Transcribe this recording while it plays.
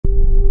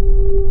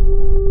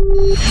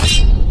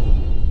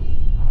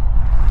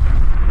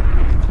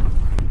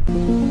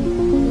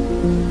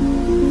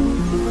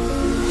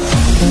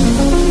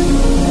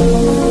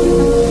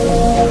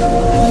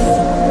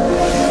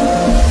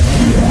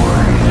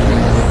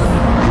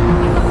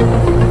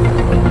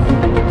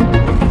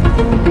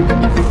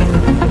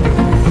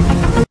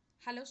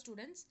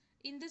students.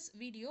 In this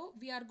video,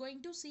 we are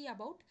going to see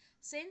about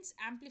Sense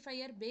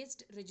Amplifier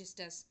Based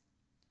Registers.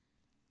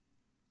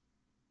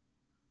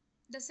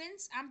 The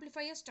Sense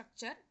Amplifier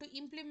structure to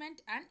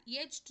implement an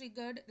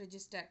edge-triggered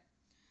register.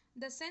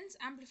 The Sense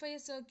Amplifier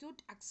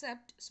circuit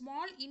accepts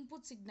small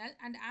input signal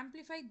and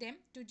amplify them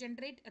to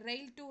generate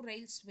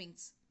rail-to-rail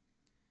swings.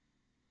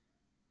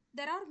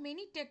 There are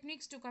many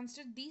techniques to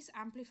construct these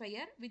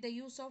amplifier with the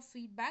use of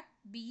feedback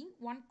being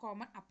one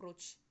common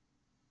approach.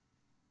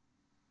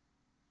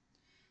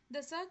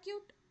 The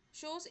circuit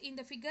shows in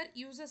the figure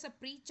uses a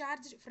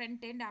pre-charged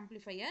front-end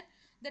amplifier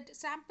that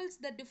samples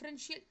the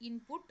differential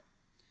input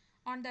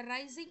on the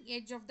rising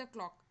edge of the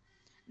clock.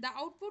 The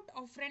output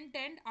of front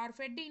end are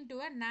fed into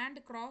a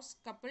NAND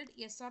cross-coupled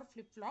SR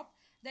flip-flop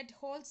that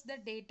holds the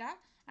data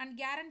and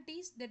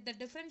guarantees that the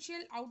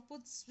differential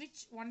outputs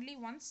switch only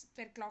once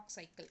per clock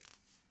cycle.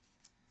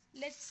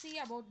 Let's see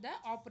about the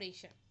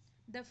operation.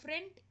 The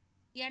front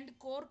end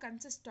core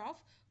consists of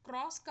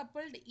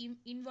cross-coupled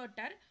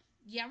inverter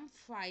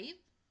M5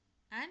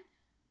 and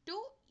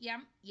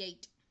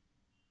 2M8,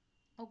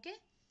 okay,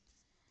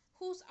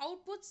 whose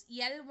outputs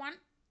L1,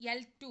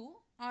 L2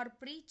 are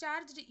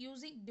pre-charged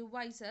using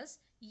devices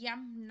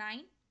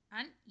M9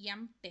 and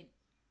M10.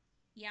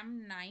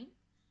 M9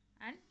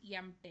 and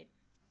M10.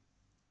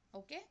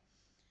 Okay.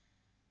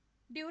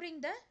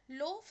 During the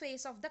low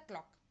phase of the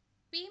clock,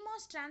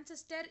 PMOS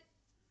transistor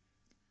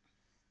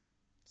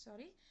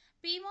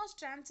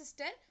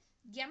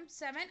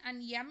M7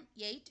 and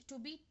M8 to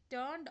be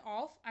turned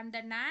off and the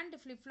NAND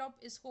flip-flop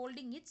is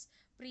holding its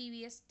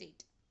previous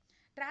state.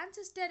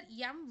 Transistor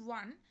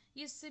M1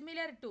 is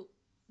similar to,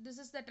 this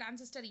is the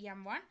transistor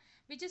M1,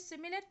 which is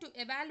similar to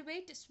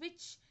evaluate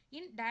switch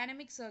in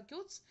dynamic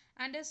circuits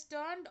and is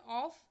turned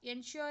off,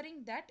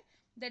 ensuring that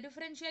the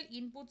differential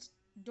inputs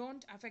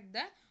don't affect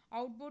the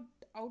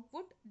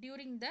output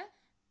during the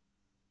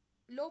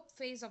low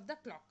phase of the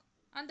clock.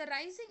 On the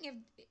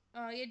rising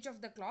edge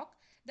of the clock,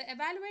 the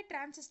evaluate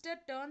transistor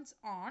turns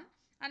on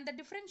and the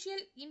differential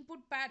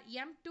input pair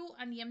M2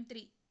 and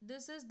M3,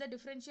 this is the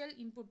differential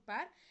input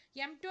pair,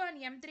 M2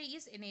 and M3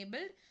 is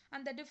enabled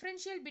and the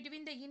differential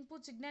between the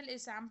input signal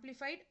is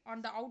amplified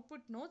on the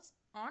output nodes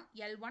on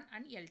L1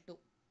 and L2.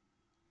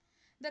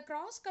 The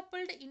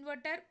cross-coupled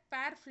inverter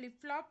pair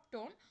flip-flop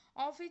tone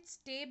of its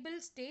stable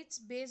states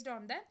based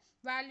on the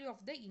value of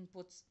the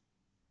inputs.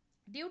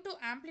 Due to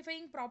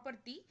amplifying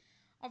property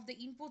of the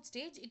input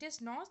stage, it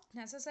is not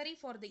necessary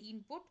for the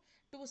input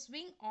to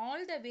swing all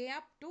the way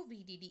up to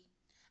VDD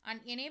and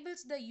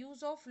enables the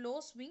use of low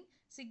swing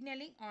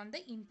signaling on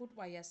the input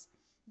wires.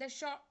 The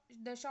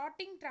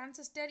shorting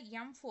transistor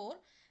M4,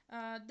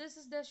 this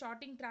is the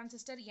shorting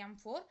transistor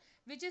M4,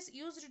 which is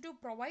used to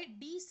provide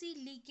DC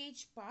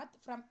leakage path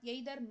from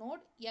either node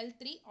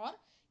L3 or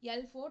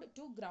L4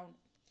 to ground.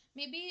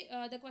 Maybe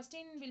the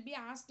question will be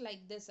asked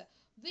like this: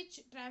 which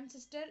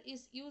transistor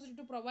is used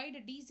to provide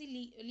a DC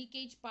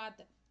leakage path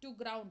to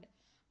ground?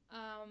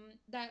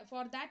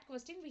 For that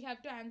question we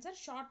have to answer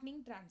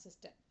shortening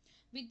transistor.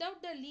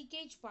 Without the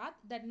leakage path,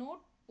 the node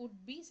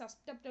would be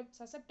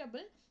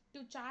susceptible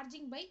to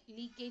charging by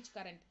leakage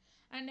current.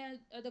 And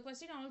the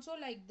question also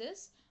like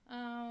this: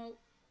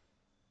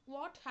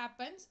 what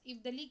happens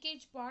if the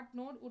leakage path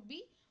node would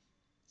be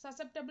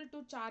susceptible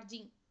to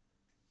charging?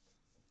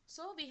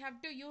 So we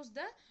have to use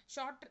the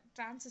short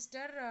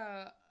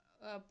transistor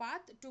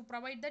path to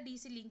provide the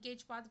DC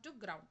linkage path to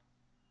ground.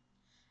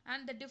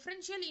 And the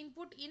differential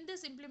input in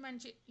this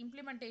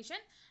implementation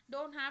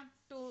don't have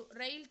to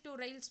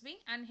rail swing,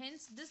 and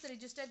hence this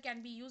register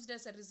can be used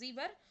as a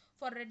receiver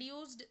for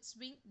reduced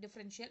swing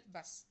differential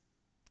bus.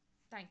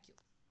 Thank you.